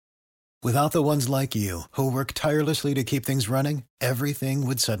Without the ones like you, who work tirelessly to keep things running, everything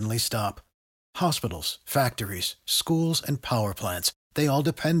would suddenly stop. Hospitals, factories, schools, and power plants, they all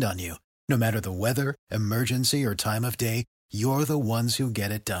depend on you. No matter the weather, emergency, or time of day, you're the ones who get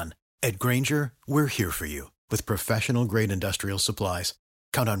it done. At Grainger, we're here for you with professional-grade industrial supplies.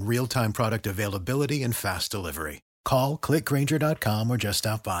 Count on real-time product availability and fast delivery. Call, clickgrainger.com, or just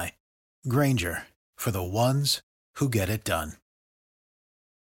stop by. Grainger, for the ones who get it done.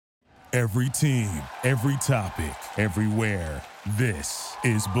 Every team, every topic, everywhere. This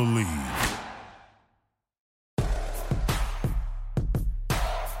is Believe.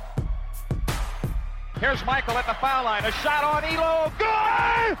 Here's Michael at the foul line. A shot on Elo.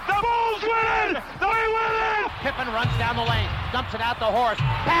 Good! The Bulls win it! They win it! Pippen runs down the lane, dumps it out the horse.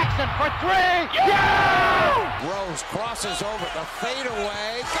 Paxson for three. Yeah! Rose crosses over the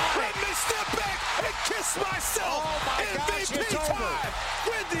fadeaway. Let me step back and kiss myself. Oh my MVP gosh, time.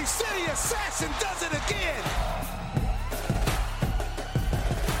 Windy City Assassin does it again.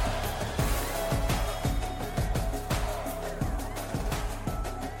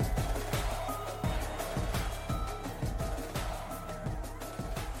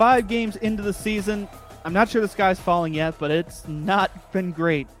 5 games into the season. I'm not sure the sky's falling yet, but it's not been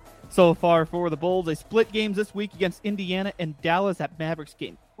great so far for the Bulls. They split games this week against Indiana and Dallas at Mavericks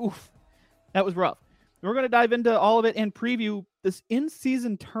game. Oof, that was rough. We're going to dive into all of it and preview this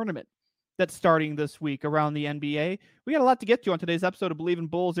in-season tournament that's starting this week around the NBA. We got a lot to get to on today's episode of Believe in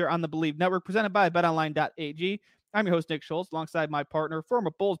Bulls here on the Believe Network, presented by BetOnline.ag. I'm your host, Nick Schultz, alongside my partner,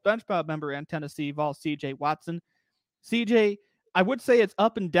 former Bulls bench pad member and Tennessee Vol, C.J. Watson. C.J., I would say it's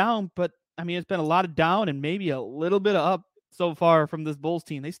up and down, but I mean, it's been a lot of down and maybe a little bit of up so far from this Bulls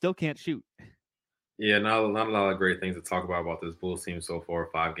team. They still can't shoot. Yeah, not a lot of great things to talk about this Bulls team so far,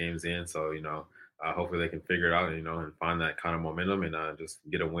 5 games in. So, hopefully they can figure it out, and find that kind of momentum and just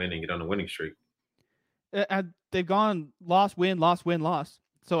get a win and get on a winning streak. They've gone loss, win, loss, win, loss.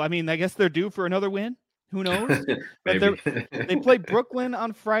 So, I mean, I guess they're due for another win. Who knows? But they play Brooklyn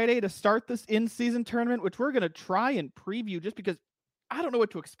on Friday to start this in-season tournament, which we're going to try and preview just because I don't know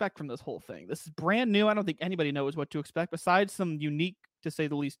what to expect from this whole thing. This is brand new. I don't think anybody knows what to expect besides some unique, to say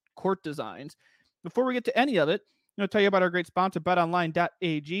the least, court designs. Before we get to any of it, I'm going to tell you about our great sponsor,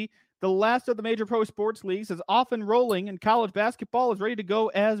 BetOnline.ag. The last of the major pro sports leagues is off and rolling, and college basketball is ready to go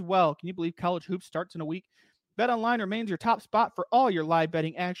as well. Can you believe college hoops starts in a week? BetOnline remains your top spot for all your live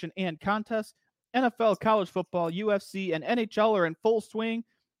betting action and contests. NFL, college football, UFC, and NHL are in full swing.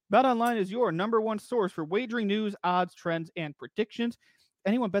 BetOnline is your number one source for wagering news, odds, trends, and predictions.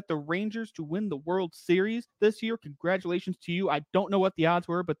 Anyone bet the Rangers to win the World Series this year? Congratulations to you. I don't know what the odds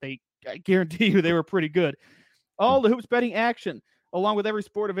were, but I guarantee you they were pretty good. All the hoops betting action, along with every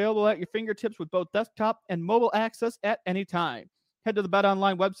sport available at your fingertips with both desktop and mobile access at any time. Head to the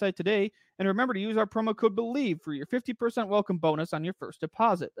BetOnline website today and remember to use our promo code BELIEVE for your 50% welcome bonus on your first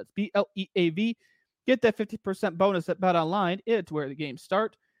deposit. That's BLEAV. Get that 50% bonus at BetOnline. It's where the games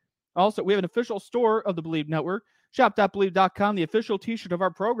start. Also, we have an official store of the Believe Network. Shop.Believe.com. The official t-shirt of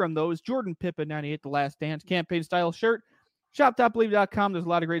our program, though, is Jordan Pippen 98 The Last Dance campaign-style shirt. Shop.Believe.com. There's a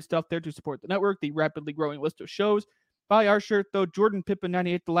lot of great stuff there to support the network, the rapidly growing list of shows. Buy our shirt, though. Jordan Pippen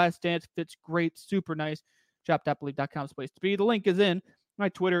 98 The Last Dance fits great. Super nice. Shop.Believe.com is the place to be. The link is in my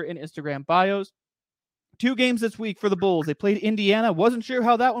Twitter and Instagram bios. 2 games this week for the Bulls. They played Indiana. Wasn't sure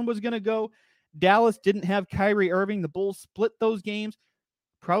how that one was going to go. Dallas didn't have Kyrie Irving. The Bulls split those games.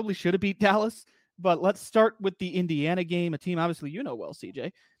 Probably should have beat Dallas. But let's start with the Indiana game, a team obviously you know well,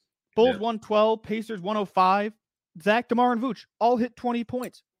 CJ. Bulls 112, Pacers 105. Zach, DeMar, and Vooch all hit 20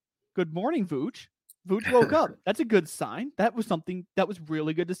 points. Good morning, Vooch. Vooch woke up. That's a good sign. That was something that was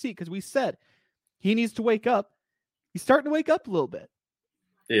really good to see because we said he needs to wake up. He's starting to wake up a little bit.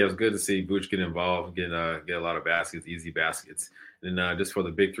 Yeah, it was good to see Vooch get involved, get a lot of baskets, easy baskets. And just for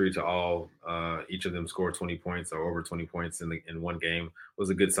the big three to all, each of them scored 20 points or over 20 points in one game was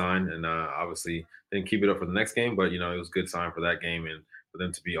a good sign. And obviously didn't keep it up for the next game, but, it was a good sign for that game and for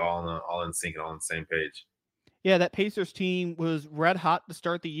them to be all in sync and all on the same page. Yeah, that Pacers team was red hot to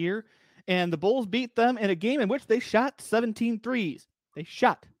start the year, and the Bulls beat them in a game in which they shot 17 threes. They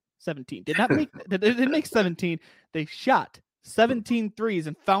shot 17. They didn't make 17. They shot 17 threes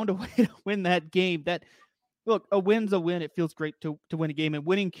and found a way to win that game. Look, a win's a win. It feels great to win a game, and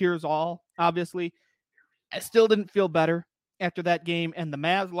winning cures all, obviously. I still didn't feel better after that game, and the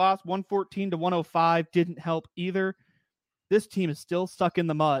Mavs lost 114-105 didn't help either. This team is still stuck in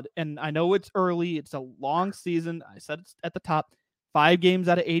the mud, and I know it's early. It's a long season. I said it's at the top. 5 games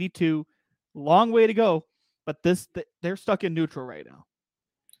out of 82. Long way to go, but they're stuck in neutral right now.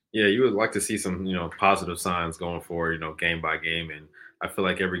 Yeah, you would like to see some, positive signs going forward, game by game. And I feel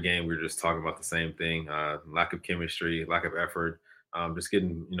like every game we're just talking about the same thing: lack of chemistry, lack of effort, just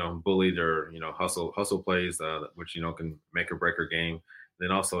getting bullied or hustle plays, which can make or break our game.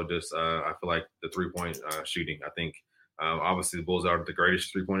 Then also just I feel like the 3-point shooting. I think obviously the Bulls are the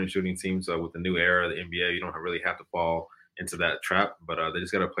greatest 3-point shooting team. So with the new era of the NBA, you don't really have to fall into that trap, but they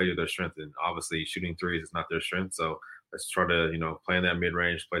just got to play to their strength. And obviously shooting threes is not their strength. So let's try to play in that mid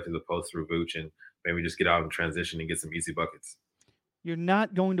range, play through the post through Vooch, and maybe just get out and transition and get some easy buckets. You're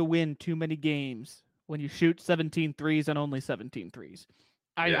not going to win too many games when you shoot 17 threes and only 17 threes.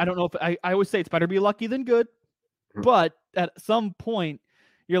 I don't know if I always say it's better to be lucky than good, but at some point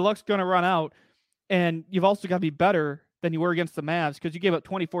your luck's going to run out, and you've also got to be better than you were against the Mavs because you gave up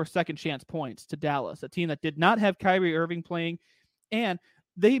 24 second chance points to Dallas, a team that did not have Kyrie Irving playing, and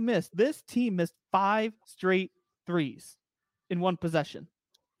this team missed 5 straight threes in one possession.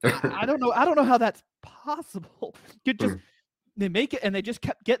 I don't know how that's possible. They make it, and they just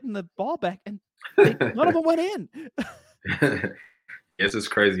kept getting the ball back, and none of them went in. It's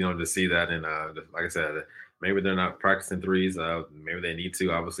just crazy, to see that. And like I said, maybe they're not practicing threes. Maybe they need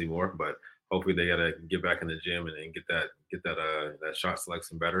to, obviously more, but hopefully they got to get back in the gym and get that shot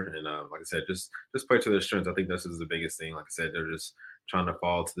selection better. And like I said, just play to their strengths. I think this is the biggest thing. Like I said, they're just trying to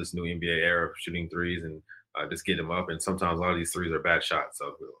fall to this new NBA era of shooting threes and just get them up. And sometimes a lot of these threes are bad shots.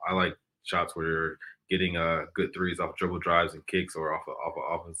 So I like shots where you're getting good threes off dribble drives and kicks or off of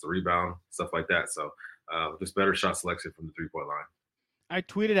offensive rebound, stuff like that. So just better shot selection from the 3-point line. I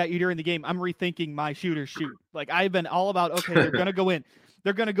tweeted at you during the game, I'm rethinking my shooters shoot. Like, I've been all about, okay, they're going to go in.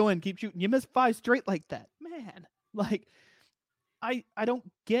 They're going to go in, keep shooting. You miss 5 straight like that. Man, like, I don't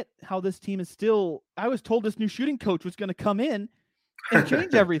get how this team is still – I was told this new shooting coach was going to come in and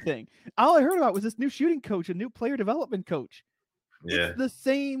change everything. All I heard about was this new shooting coach, a new player development coach. Yeah. It's the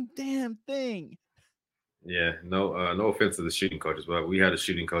same damn thing. Yeah, no offense to the shooting coaches, but we had a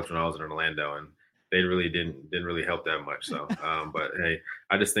shooting coach when I was in Orlando, and they really didn't really help that much. So, but hey,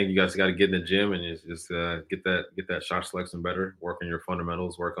 I just think you guys got to get in the gym and just get that shot selection better, work on your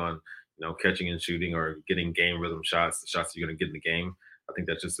fundamentals, work on catching and shooting or getting game rhythm shots, the shots you're going to get in the game. I think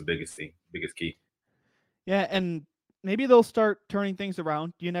that's just the biggest key. Yeah, and maybe they'll start turning things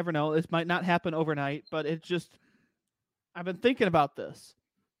around. You never know. This might not happen overnight, but it's just I've been thinking about this.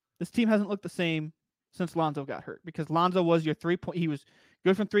 This team hasn't looked the same since Lonzo got hurt, because Lonzo was your 3-point. He was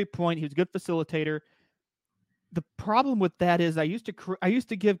good from 3-point. He was a good facilitator. The problem with that is I used to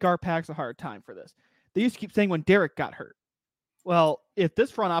give Garpax a hard time for this. They used to keep saying when Derek got hurt. Well, if this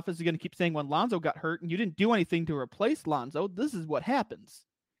front office is going to keep saying when Lonzo got hurt and you didn't do anything to replace Lonzo, this is what happens.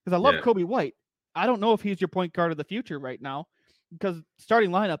 Because I love Kobe White. I don't know if he's your point guard of the future right now, because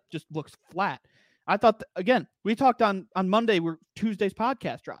starting lineup just looks flat. I thought, again, we talked on Monday where Tuesday's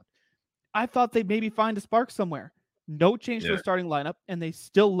podcast dropped. I thought they'd maybe find a spark somewhere. No change to the starting lineup, and they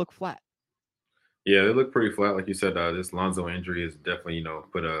still look flat. Yeah, they look pretty flat. Like you said, this Lonzo injury has definitely,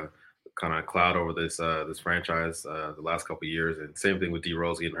 put a kind of cloud over this franchise the last couple of years. And same thing with D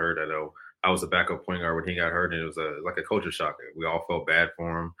Rose getting hurt. I know I was a backup point guard when he got hurt, and it was like a culture shock. We all felt bad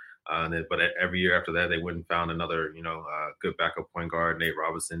for him. But every year after that, they went and found another, good backup point guard, Nate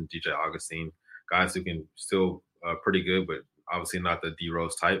Robinson, DJ Augustine, guys who can still pretty good, but obviously not the D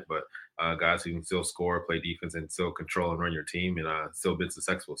Rose type, but guys who can still score, play defense, and still control and run your team, and still been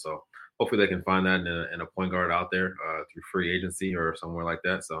successful. So hopefully they can find that in a point guard out there through free agency or somewhere like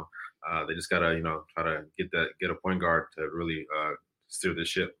that. So they just gotta try to get a point guard to really steer the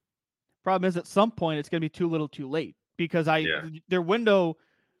ship. Problem is, at some point it's gonna be too little, too late, because their window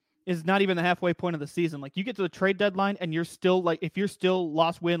is not even the halfway point of the season. Like, you get to the trade deadline and you're still like, if you're still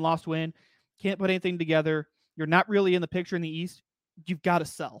lost win, can't put anything together, you're not really in the picture in the East, you've got to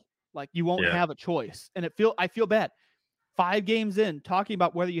sell. Like, you won't have a choice. And I feel bad. 5 games in, talking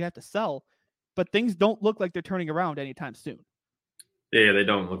about whether you have to sell, but things don't look like they're turning around anytime soon. Yeah, they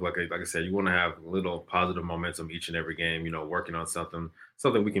don't look like I said, you want to have a little positive momentum each and every game, working on something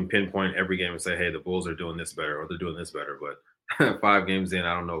we can pinpoint every game and say, hey, the Bulls are doing this better or they're doing this better. But 5 games in,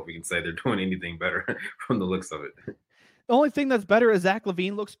 I don't know if we can say they're doing anything better from the looks of it. The only thing that's better is Zach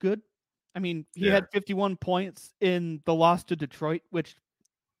LaVine looks good. I mean, he had 51 points in the loss to Detroit, which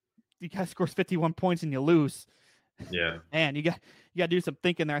you guys scores 51 points and you lose. Yeah. Man, you got to do some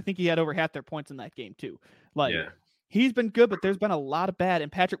thinking there. I think he had over half their points in that game too. He's been good, but there's been a lot of bad.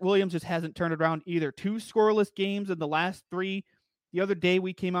 And Patrick Williams just hasn't turned it around either. 2 scoreless games in the last 3. The other day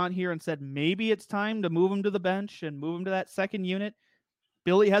we came on here and said maybe it's time to move him to the bench and move him to that second unit.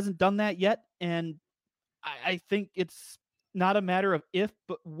 Billy hasn't done that yet, and I think it's not a matter of if,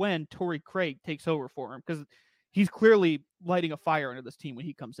 but when Torrey Craig takes over for him, because he's clearly lighting a fire under this team when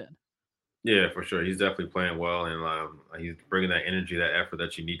he comes in. Yeah, for sure. He's definitely playing well, and he's bringing that energy, that effort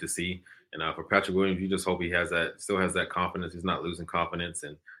that you need to see. And for Patrick Williams, you just hope he has that, still has that confidence. He's not losing confidence,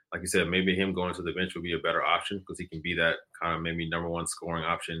 and like you said, maybe him going to the bench would be a better option because he can be that kind of maybe number one scoring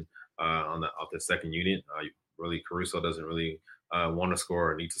option on the off the second unit. Really, Caruso doesn't really want to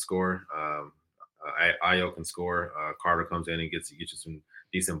score or need to score. Ayo can score. Carter comes in and gets you some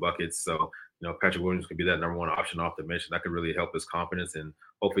decent buckets. So Patrick Williams could be that number one option off the bench, and that could really help his confidence and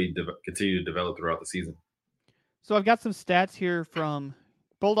hopefully continue to develop throughout the season. So I've got some stats here from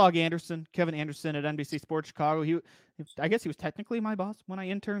Bulldog Anderson, Kevin Anderson at NBC Sports Chicago. I guess he was technically my boss when I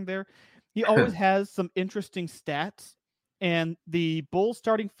interned there. He always has some interesting stats. And the Bulls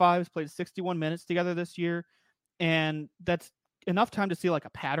starting fives played 61 minutes together this year. And that's enough time to see like a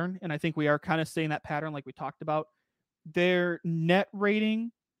pattern. And I think we are kind of seeing that pattern like we talked about. Their net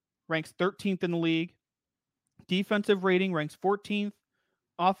rating ranks 13th in the league. Defensive rating ranks 14th.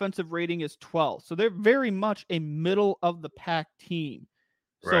 Offensive rating is 12th. So they're very much a middle of the pack team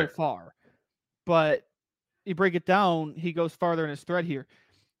so far. But you break it down, he goes farther in his thread here.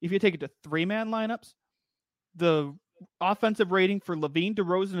 If you take it to 3-man lineups, the offensive rating for Levine,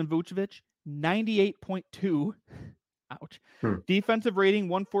 DeRozan, and Vucevic, 98.2. Ouch. Defensive rating,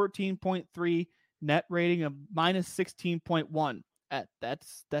 114.3. Net rating of minus 16.1.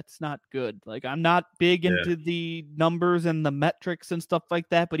 That's not good. Like, I'm not big into the numbers and the metrics and stuff like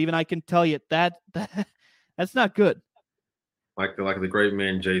that, but even I can tell you that's not good. Like the great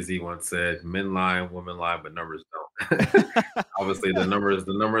man Jay-Z once said, "Men lie, women lie, but numbers don't." Obviously, the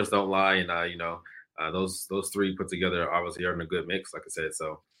numbers don't lie, and those three put together obviously are in a good mix, like I said.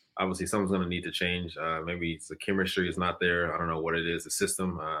 So obviously, something's going to need to change. Maybe it's the chemistry is not there. I don't know what it is. The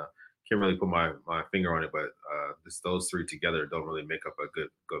system. Can't really put my finger on it, but those three together don't really make up a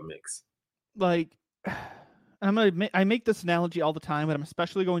good mix. Like, I make this analogy all the time, but I'm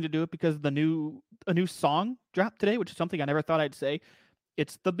especially going to do it because a new song dropped today, which is something I never thought I'd say.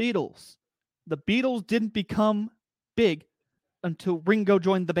 It's the Beatles. The Beatles didn't become big until Ringo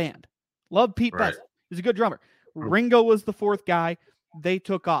joined the band. Love Pete Best. He's a good drummer. Ringo was the fourth guy. They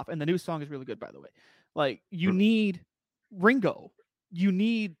took off, and the new song is really good, by the way. Like, you need Ringo.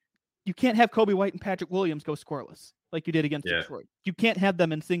 You can't have Kobe White and Patrick Williams go scoreless like you did against Detroit. You can't have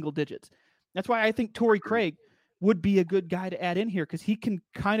them in single digits. That's why I think Torrey Craig would be a good guy to add in here because he can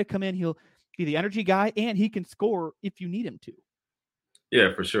kind of come in. He'll be the energy guy, and he can score if you need him to.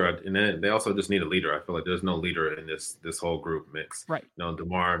 Yeah, for sure. And then they also just need a leader. I feel like there's no leader in this whole group mix. Right.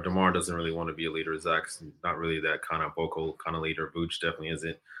 DeMar doesn't really want to be a leader. Zach's not really that kind of vocal kind of leader. Vooch definitely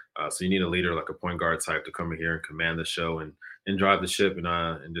isn't. So you need a leader like a point guard type to come in here and command the show and drive the ship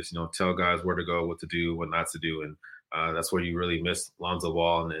and just tell guys where to go, what to do, what not to do. And that's where you really miss Lonzo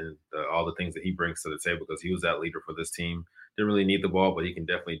Ball and all the things that he brings to the table because he was that leader for this team. Didn't really need the ball, but he can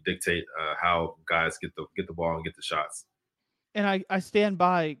definitely dictate how guys get the ball and get the shots. And I stand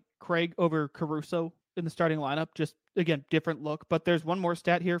by Craig over Caruso in the starting lineup. Just, again, different look. But there's one more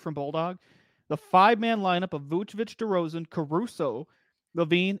stat here from Bulldog. The 5-man lineup of Vucevic, DeRozan, Caruso,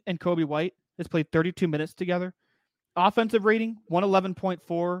 Levine, and Kobe White has played 32 minutes together. Offensive rating,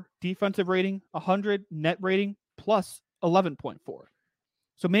 111.4. Defensive rating, 100. Net rating, plus 11.4.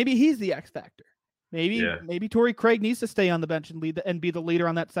 So maybe he's the X factor. Maybe Torrey Craig needs to stay on the bench and be the leader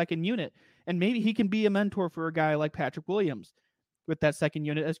on that second unit. And maybe he can be a mentor for a guy like Patrick Williams with that second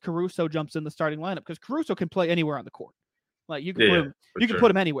unit as Caruso jumps in the starting lineup because Caruso can play anywhere on the court. Like you can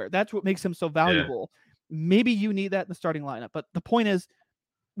put him anywhere. That's what makes him so valuable. Yeah. Maybe you need that in the starting lineup. But the point is,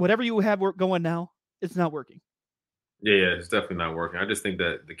 whatever you have going now, it's not working. Yeah, it's definitely not working. I just think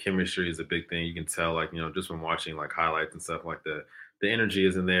that the chemistry is a big thing. You can tell, just from watching highlights and stuff, the energy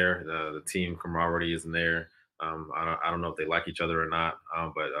isn't there. The team camaraderie isn't there. I don't know if they like each other or not,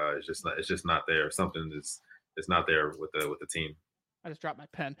 but it's just not there. Something is not there with the team. I just dropped my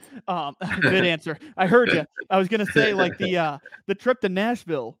pen. Good answer. I heard you. I was gonna say the trip to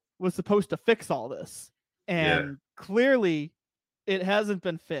Nashville was supposed to fix all this, and clearly it hasn't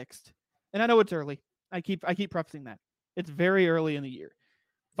been fixed. And I know it's early. I keep prefacing that it's very early in the year.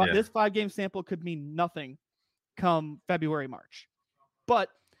 But this 5-game sample could mean nothing come February, March. But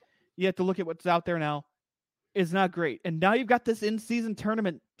you have to look at what's out there now. It's not great. And now you've got this in-season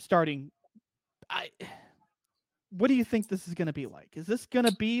tournament starting. What do you think this is going to be like? Is this going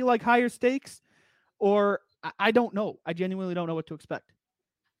to be like higher stakes? Or I don't know. I genuinely don't know what to expect.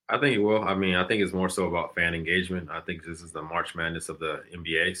 I think it will. I mean, I think it's more so about fan engagement. I think this is the March Madness of the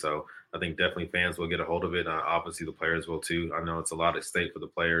NBA. So I think definitely fans will get a hold of it. Obviously, the players will too. I know it's a lot at stake for the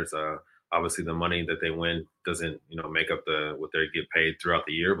players. Obviously, the money that they win doesn't, make up what they get paid throughout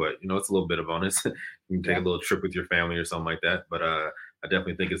the year. But, it's a little bit of bonus. You can take a little trip with your family or something like that. But I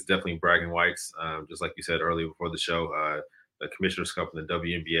definitely think it's definitely bragging rights. Just like you said earlier before the show, the Commissioners Cup and the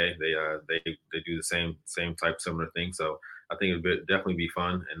WNBA, they do the same type similar thing. So I think it would definitely be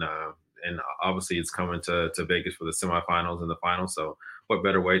fun, and obviously it's coming to Vegas for the semifinals and the finals. So what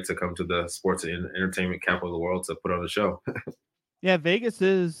better way to come to the sports and entertainment capital of the world to put on a show? Yeah, Vegas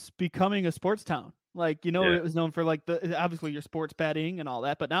is becoming a sports town. Like, Yeah. it was known for like obviously your sports betting and all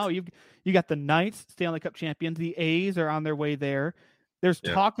that, but now you got the Knights, Stanley Cup champions, the A's are on their way there. There's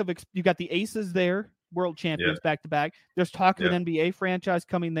talk of you got the Aces there, world champions back to back. There's talk of an NBA franchise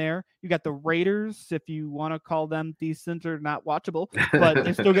coming there. You got the Raiders, if you want to call them decent or not watchable, but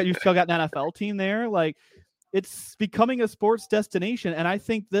you still got an NFL team there. Like, it's becoming a sports destination, and I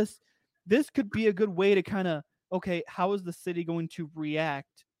think this could be a good way to kind of, okay, how is the city going to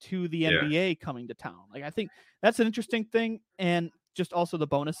react to the NBA coming to town? Like, I think that's an interesting thing, and just also the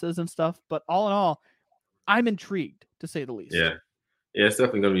bonuses and stuff. But all in all, I'm intrigued, to say the least. Yeah, it's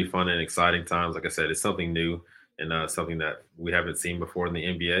definitely going to be fun and exciting times. Like I said, it's something new and something that we haven't seen before in the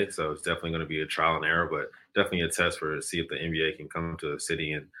NBA. So it's definitely going to be a trial and error, but definitely a test to see if the NBA can come to a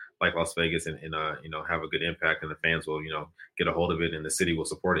city and like Las Vegas and have a good impact, and the fans will get a hold of it and the city will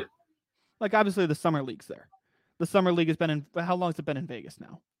support it. Like, obviously the summer league's there. The summer league has been in, how long has it been in Vegas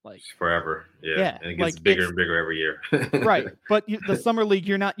now? Like forever. Yeah. And it gets bigger and bigger every year. Right. But the summer league,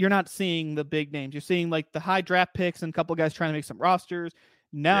 you're not seeing the big names. You're seeing like the high draft picks and a couple guys trying to make some rosters.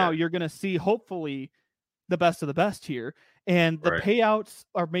 Now you're going to see hopefully the best of the best here. And the payouts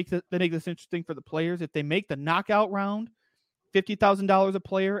they make this interesting for the players. If they make the knockout round, $50,000 a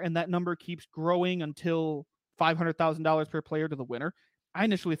player, and that number keeps growing until $500,000 per player to the winner. I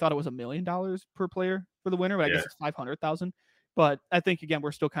initially thought it was $1 million per player for the winner, but I guess it's 500,000. But I think, again,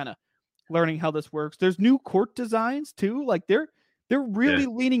 we're still kind of learning how this works. There's new court designs too. Like they're really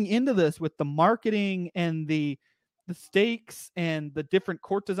leaning into this with the marketing and the stakes and the different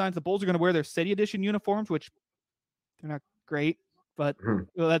court designs. The Bulls are going to wear their City Edition uniforms, which they're not great, but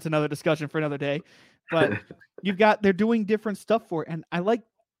well, that's another discussion for another day. But they're doing different stuff for it, and I like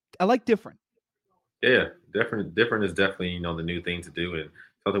different. Yeah, different is definitely, the new thing to do and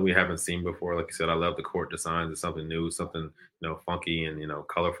something we haven't seen before. Like you said, I love the court designs. It's something new, something, funky and,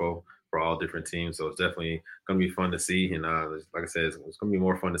 colorful for all different teams. So it's definitely going to be fun to see. And like I said, it's going to be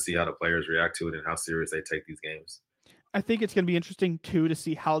more fun to see how the players react to it and how serious they take these games. I think it's going to be interesting too to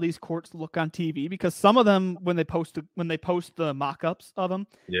see how these courts look on TV, because some of them, when they post the mock-ups of them,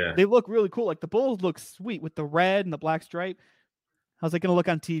 they look really cool. Like the Bulls look sweet with the red and the black stripe. How's it going to look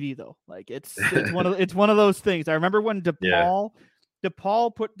on TV though? Like it's one of those things. I remember when DePaul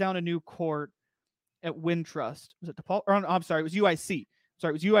put down a new court at Wintrust. Was it DePaul? Or I'm sorry, it was UIC.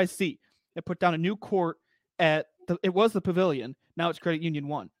 Sorry, it was UIC. It put down a new court it was the Pavilion. Now it's Credit Union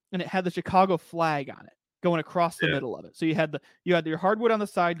 1, and it had the Chicago flag on it going across the middle of it. So you had your hardwood on the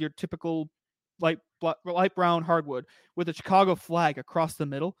side, your typical light brown hardwood with a Chicago flag across the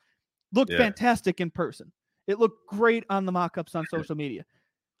middle. Looked fantastic in person. It looked great on the mock-ups on social media.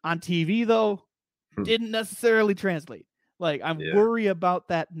 On TV, though, didn't necessarily translate. Like, I'm worried about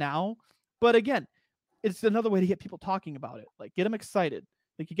that now. But again, it's another way to get people talking about it. Like, get them excited.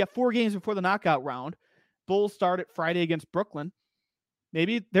 Like, you got 4 games before the knockout round. Bulls start at Friday against Brooklyn.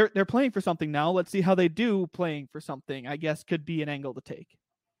 Maybe they're playing for something now. Let's see how they do playing for something, I guess, could be an angle to take.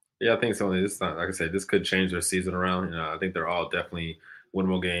 Yeah, I think so. Like I said, this could change their season around. I think they're all definitely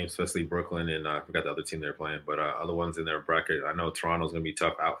winnable games, especially Brooklyn, and I forgot the other team they're playing, but other ones in their bracket. I know Toronto's going to be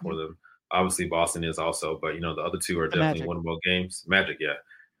tough out for them. Obviously, Boston is also, but the other two are definitely winnable games. Magic,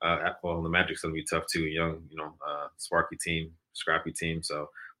 the Magic's going to be tough too. Young, sparky team, scrappy team. So,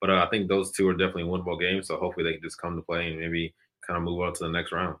 but I think those two are definitely winnable games. So hopefully they can just come to play and maybe kind of move on to the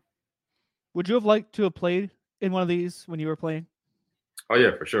next round. Would you have liked to have played in one of these when you were playing? Oh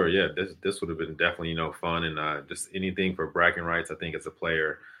yeah, for sure. Yeah, this would have been definitely fun, and just anything for bragging rights. I think as a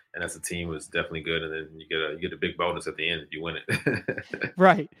player and as a team was definitely good, and then you get a big bonus at the end if you win it.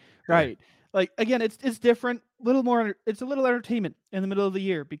 Right. Like again, it's different. It's a little entertainment in the middle of the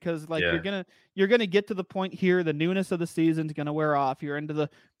year, because like you're gonna get to the point here. The newness of the season's gonna wear off. You're into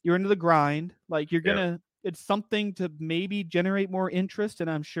the grind. Like it's something to maybe generate more interest, and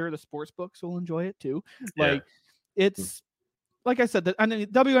I'm sure the sports books will enjoy it too. Like it's. Like I said, the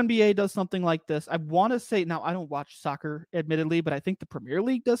WNBA does something like this. I want to say, now I don't watch soccer, admittedly, but I think the Premier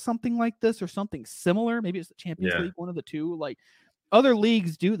League does something like this or something similar. Maybe it's the Champions League, one of the two. Like other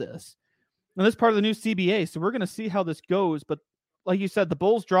leagues do this. And this is part of the new CBA. So we're going to see how this goes. But like you said, the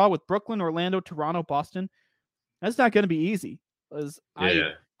Bulls draw with Brooklyn, Orlando, Toronto, Boston. That's not going to be easy.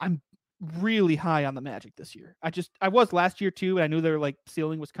 I'm really high on the Magic this year. I was last year too. And I knew their like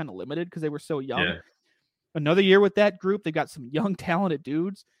ceiling was kind of limited because they were so young. another year with that group. They've got some young, talented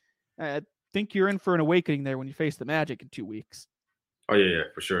dudes. I think you're in for an awakening there when you face the Magic in 2 weeks. Oh yeah,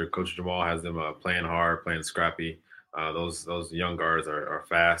 for sure. Coach Jamal has them playing hard, playing scrappy. Those young guards are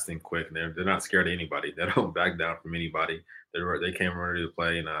fast and quick, and they're not scared of anybody. They don't back down from anybody. They came ready to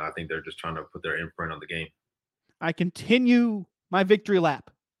play, and I think they're just trying to put their imprint on the game. I continue my victory lap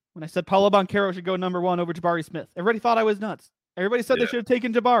when I said Paolo Banchero should go number 1 over Jabari Smith. Everybody thought I was nuts. Everybody said they should have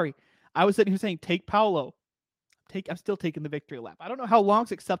taken Jabari. I was sitting here saying, take Paolo. I'm still taking the victory lap. I don't know how long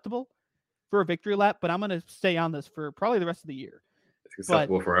it's acceptable for a victory lap, but I'm going to stay on this for probably the rest of the year. It's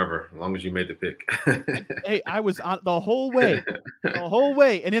acceptable forever, as long as you made the pick. Hey, I was on the whole way.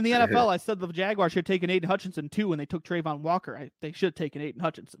 And in the NFL, I said the Jaguars should have taken Aiden Hutchinson too when they took Trayvon Walker. They should have taken Aiden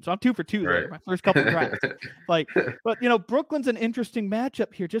Hutchinson. So I'm 2 for 2 there. My first couple of drafts. But Brooklyn's an interesting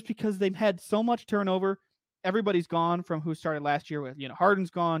matchup here just because they've had so much turnover. Everybody's gone from who started last year with, Harden's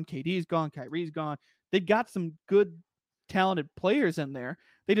gone, KD's gone, Kyrie's gone. They've got some good, talented players in there.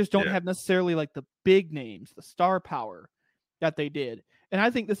 They just don't have necessarily like the big names, the star power that they did. And I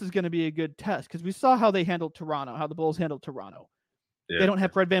think this is going to be a good test because we saw how they handled Toronto, how the Bulls handled Toronto. Yeah. They don't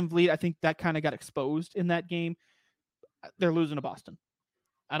have Fred VanVleet. I think that kind of got exposed in that game. They're losing to Boston.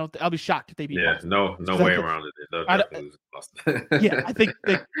 I'll be shocked if they beat Boston. No way around it. They'll definitely lose to Boston. I think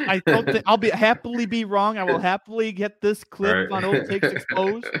I'll happily be wrong. I will happily get this clip on Old Takes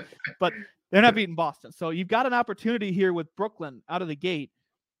exposed, but they're not beating Boston. So you've got an opportunity here with Brooklyn out of the gate.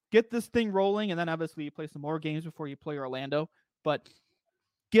 Get this thing rolling, and then obviously you play some more games before you play Orlando. But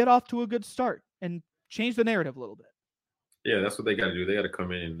get off to a good start and change the narrative a little bit. Yeah, that's what they got to do. They got to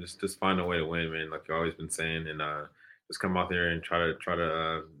come in and just find a way to win, man. Like you've always been saying, and just come out there and try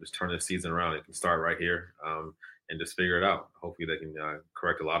to just turn this season around. It can start right here, and just figure it out. Hopefully, they can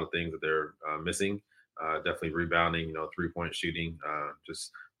correct a lot of things that they're missing. Definitely rebounding, 3-point shooting,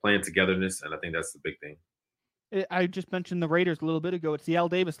 just playing togetherness, and I think that's the big thing. I just mentioned the Raiders a little bit ago. It's the Al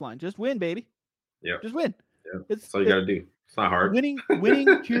Davis line. Just win, baby. Yeah. Just win. Yep. That's all you got to do. It's not hard. Winning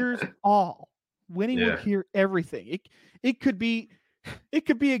cures all. Winning will cure everything. It could be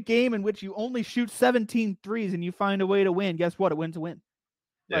a game in which you only shoot 17 threes and you find a way to win. Guess what? A win's a win.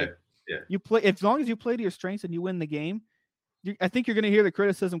 Yeah. You play as long as you play to your strengths and you win the game. I think you're going to hear the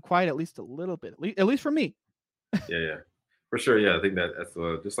criticism quiet at least a little bit. At least for me. Yeah. For sure, yeah. I think that's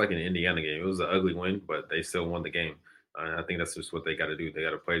just like in the Indiana game. It was an ugly win, but they still won the game. I think that's just what they got to do. They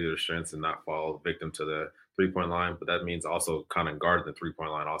got to play to their strengths and not fall victim to the 3-point line. But that means also kind of guard the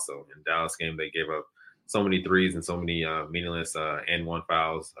 3-point line also. In Dallas game, they gave up so many threes and so many meaningless and one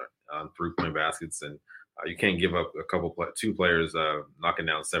fouls on 3-point baskets. And you can't give up two players knocking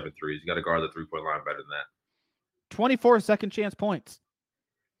down 7 threes. You got to guard the 3-point line better than that. 24 second chance points.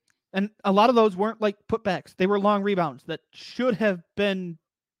 And a lot of those weren't like putbacks. They were long rebounds that should have been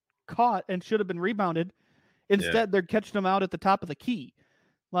caught and should have been rebounded. Instead, they're catching them out at the top of the key.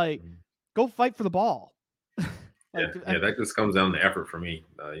 Go fight for the ball. That just comes down to effort for me.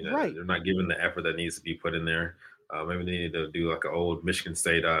 Right. They're not giving the effort that needs to be put in there. Maybe they need to do like an old Michigan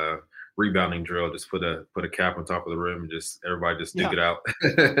State rebounding drill. Just put a cap on top of the rim and everybody just duke it out.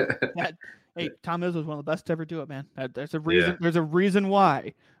 Hey, Tom Izzo was one of the best to ever do it, man. There's a reason. There's a reason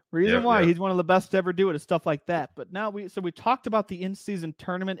why. Why he's one of the best to ever do it is stuff like that. But now we talked about the in-season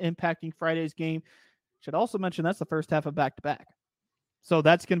tournament impacting Friday's game. Should also mention that's the first half of back-to-back. So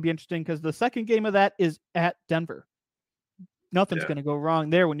that's going to be interesting because the second game of that is at Denver. Nothing's going to go wrong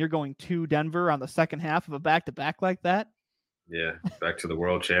there when you're going to Denver on the second half of a back-to-back like that. Yeah, back to the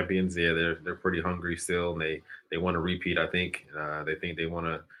world champions. Yeah, they're pretty hungry still, and they want to repeat. I think they think they want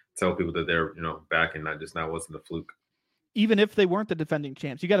to tell people that they're back and not wasn't a fluke. Even if they weren't the defending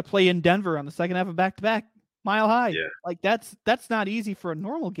champs, you got to play in Denver on the second half of back-to-back, Mile High. Yeah. Like that's not easy for a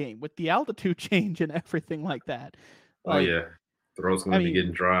normal game with the altitude change and everything like that. Throat's going to be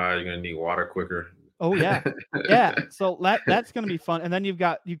getting dry. You're going to need water quicker. Oh yeah. So that's going to be fun. And then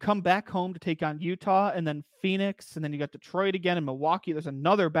you come back home to take on Utah and then Phoenix and then you got Detroit again and Milwaukee. There's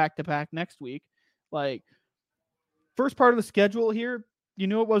another back-to-back next week. First part of the schedule here, you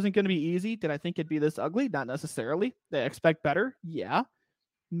knew it wasn't going to be easy. Did I think it'd be this ugly? Not necessarily. They expect better. Yeah.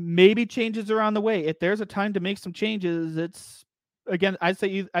 Maybe changes are on the way. If there's a time to make some changes, it's again, I'd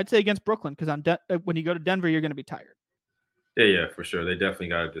say against Brooklyn because when you go to Denver, you're going to be tired. Yeah, for sure. They definitely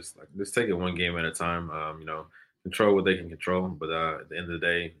got to just take it one game at a time. Control what they can control. But at the end of the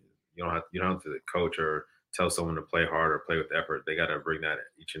day, you don't have to coach or tell someone to play hard or play with effort. They got to bring that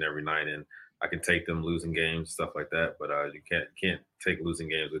each and every night. And I can take them losing games, stuff like that. But you can't take losing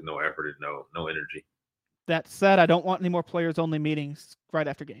games with no effort and no energy. That said, I don't want any more players only meetings right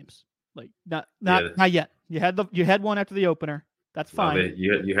after games. Not yet. You had one after the opener. That's fine. No,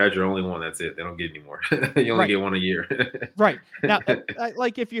 you had your only one. That's it. They don't get any more. You only get one a year. Right. Now,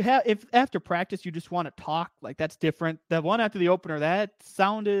 like if after practice you just want to talk, like that's different. The one after the opener, that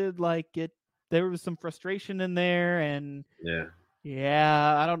sounded like there was some frustration in there, and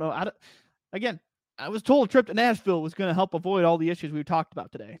I don't know. Again, I was told a trip to Nashville was going to help avoid all the issues we talked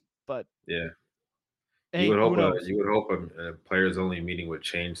about today, but you would hope a players only meeting would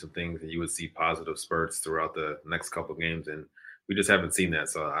change some things, and you would see positive spurts throughout the next couple of games, and we just haven't seen that.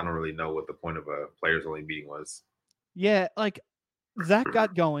 So I don't really know what the point of a players only meeting was. Yeah, like Zach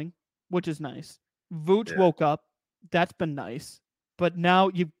got going, which is nice. Vooch woke up. That's been nice. But now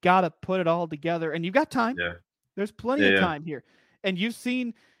you've got to put it all together, and you've got time. Yeah. There's plenty of time here. And you've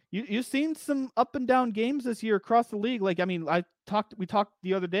seen some up and down games this year across the league. Like, I mean, we talked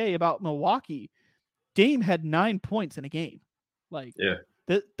the other day about Milwaukee. Dame had 9 points in a game. Like,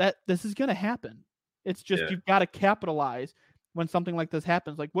 this is going to happen. It's just you've got to capitalize when something like this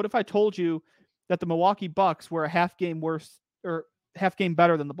happens. Like, what if I told you that the Milwaukee Bucks were a half game worse or half game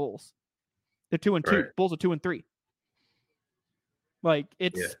better than the Bulls? They're 2-2. Right. Bulls are 2-3. Like,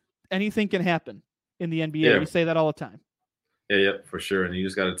 anything can happen in the NBA. Yeah. We say that all the time. Yeah, for sure. And you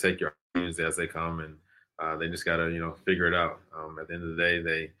just got to take your opportunities as they come, and they just got to, figure it out. At the end of the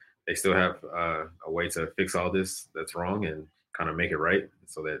day, they still have a way to fix all this that's wrong and kind of make it right.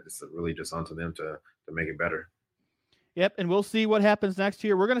 So that it's really just onto them to make it better. Yep, and we'll see what happens next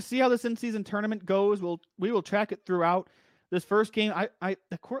year. We're going to see how this in-season tournament goes. We will track it throughout. This first game,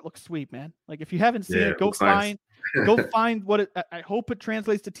 the court looks sweet, man. Like, if you haven't seen it, go find what it. I hope it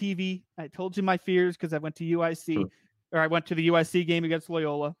translates to TV. I told you my fears because I went to UIC, or I went to the UIC game against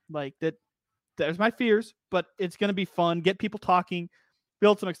Loyola. Like that, there's my fears, but it's going to be fun. Get people talking,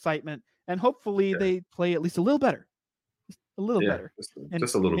 build some excitement, and hopefully they play at least a little better. A little better.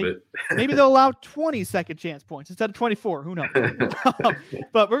 Just a little bit. Maybe they'll allow 20 second chance points instead of 24. Who knows?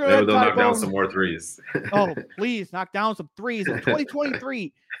 But we're going to knock down some more threes. Oh, please knock down some threes in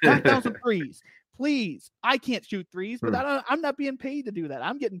 2023. Knock down some threes. Please. I can't shoot threes, but I'm not being paid to do that.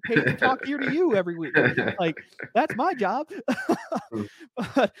 I'm getting paid to talk here to you every week. Like, that's my job.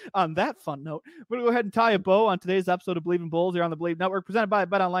 But on that fun note, we're going to go ahead and tie a bow on today's episode of Believe in Bulls here on the Believe Network, presented by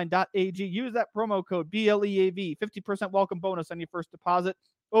betonline.ag. Use that promo code BLEAV, 50% welcome bonus on your first deposit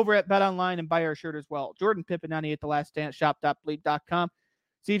over at BetOnline, and buy our shirt as well. Jordan Pippen, 98 The Last Dance, shop.believe.com.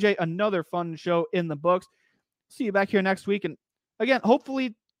 CJ, another fun show in the books. See you back here next week. And again,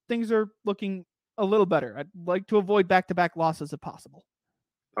 hopefully things are looking a little better. I'd like to avoid back-to-back losses if possible.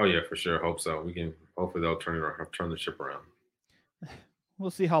 Oh yeah, for sure. Hope so. Hopefully they'll turn the ship around.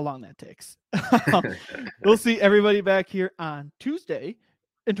 We'll see how long that takes. We'll see everybody back here on Tuesday.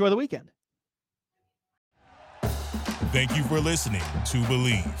 Enjoy the weekend. Thank you for listening to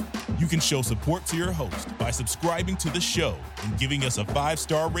Believe. You can show support to your host by subscribing to the show and giving us a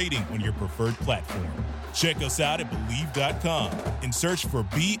 5-star rating on your preferred platform. Check us out at Believe.com and search for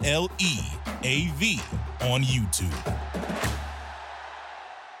BLEAV on YouTube.